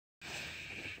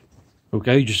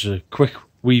Okay, just a quick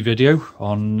wee video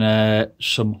on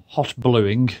some hot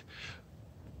bluing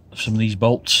of some of these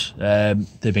bolts.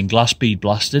 They've been glass bead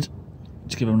blasted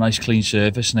to give them a nice clean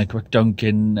surface, and a quick dunk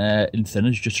in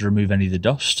thinners just to remove any of the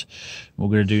dust. What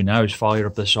we're going to do now is fire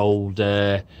up this old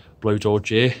blowtorch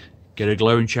here, get a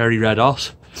glowing cherry red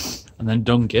hot, and then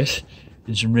dunk it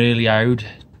in some really oud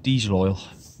diesel oil.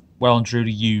 Well and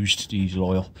truly used diesel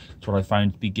oil. That's what I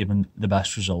found to be giving the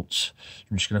best results.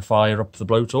 I'm just going to fire up the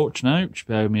blowtorch now. Just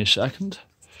bear with me a second.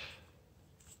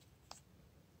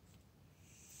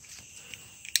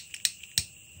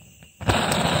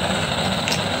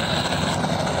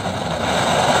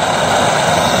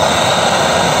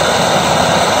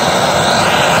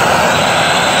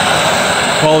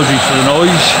 Apologies for the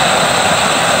noise.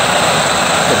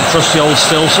 Got the trusty old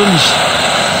Stilsons.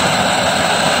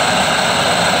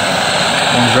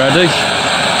 One's ready.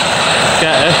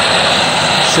 Get her.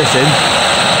 Sit in. In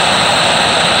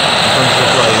front of the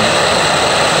flame.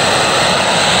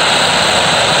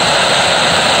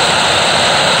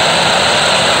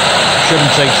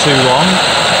 Shouldn't take too long.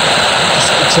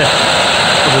 Just the tip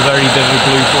of a very vivid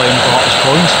blue flame at the hottest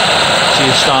point. See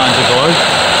it's starting to glow.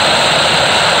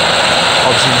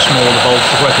 Obviously the smaller the bolts,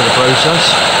 the quicker the process.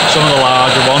 Some of the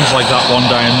larger ones, like that one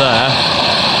down there,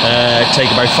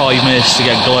 take about 5 minutes to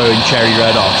get glowing cherry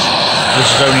red hot. This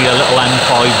is only a little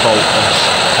M5 bolt, this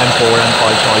M4, M5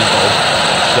 size bolt.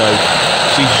 So,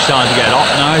 see it's starting to get hot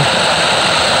now.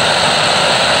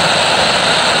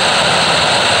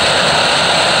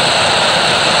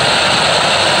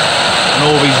 And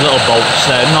all these little bolts,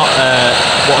 they're not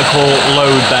what I call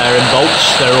load bearing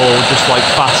bolts, they're all just like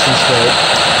fasteners for,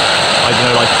 I don't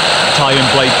know, like tie-in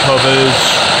plate covers,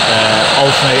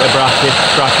 alternator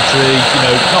bracketry, you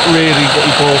know, not really what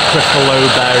you call critical load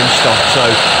bearing stuff. So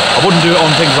I wouldn't do it on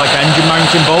things like engine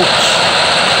mounting bolts.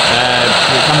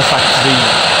 It can affect the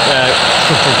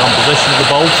structural composition of the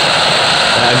bolt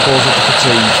and cause it to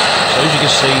fatigue. So as you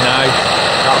can see now,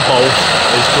 that bolt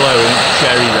is glowing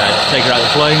cherry red. Take her out of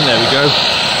the flame, there we go.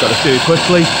 Got to do it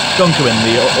quickly, dunk her in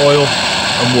the oil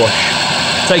and whoosh.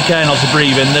 Take care not to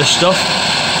breathe in this stuff,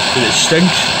 because it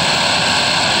stinks.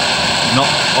 Not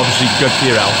obviously good for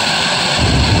your health.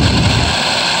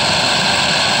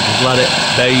 Just let it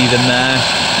bathe in there.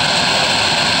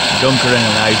 Dunk her in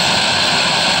and out.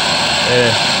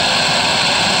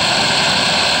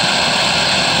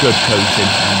 Good coating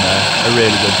in there, a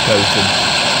really good coating.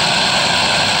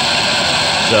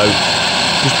 So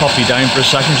just pop you down for a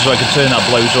second so I can turn that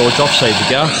blowtorch off, save the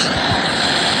gas.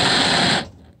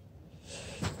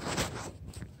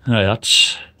 Hey,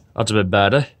 that's a bit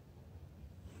better.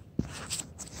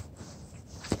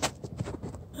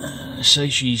 Say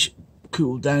she's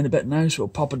cooled down a bit now, so we'll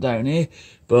pop her down here.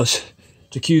 But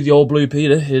to cue the old blue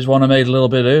Peter, here's one I made a little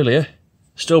bit earlier.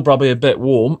 Still probably a bit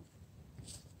warm.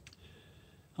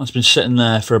 That's been sitting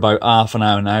there for about half an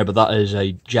hour now, but that is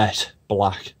a jet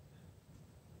black.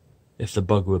 If the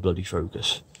bug were bloody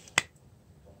focus.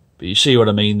 But you see what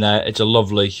I mean there. It's a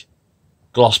lovely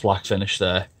gloss black finish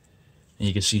there. And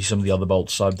you can see some of the other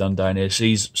bolts I've done down here.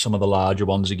 See some of the larger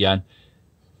ones again.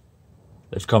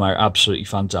 They've come out absolutely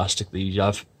fantastic, these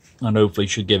have, and hopefully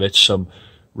should give it some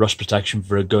rust protection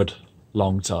for a good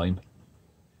long time.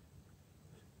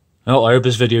 Well, I hope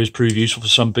this video has proved useful for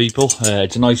some people.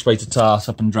 It's a nice way to tart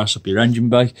up and dress up your engine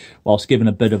bay, whilst giving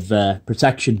a bit of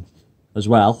protection as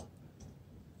well.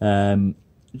 So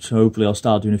hopefully I'll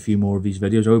start doing a few more of these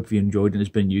videos. I hope you enjoyed and it's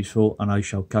been useful, and I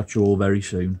shall catch you all very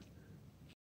soon.